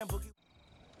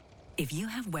If you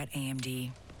have wet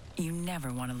AMD, you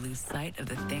never want to lose sight of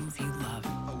the things you love.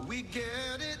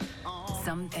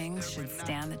 Some things should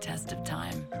stand the test of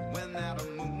time.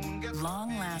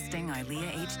 Long-lasting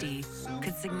Eylea HD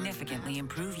could significantly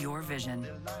improve your vision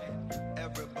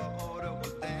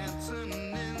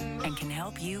and can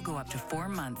help you go up to 4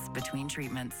 months between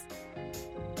treatments.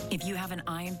 If you have an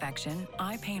eye infection,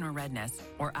 eye pain or redness,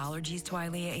 or allergies to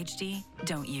Eylea HD,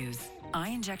 don't use. Eye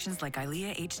injections like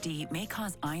Eylea HD may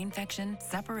cause eye infection,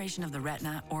 separation of the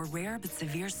retina, or rare but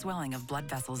severe swelling of blood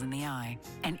vessels in the eye.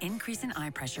 An increase in eye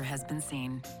pressure has been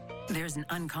seen. There's an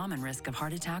uncommon risk of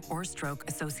heart attack or stroke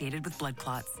associated with blood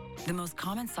clots. The most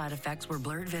common side effects were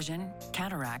blurred vision,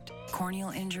 cataract, corneal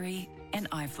injury, and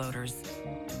eye floaters.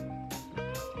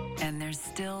 And there's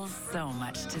still so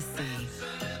much to see.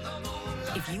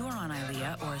 If you are on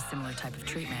Eylea or a similar type of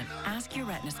treatment, ask your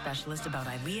retina specialist about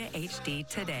Eylea HD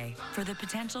today for the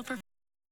potential for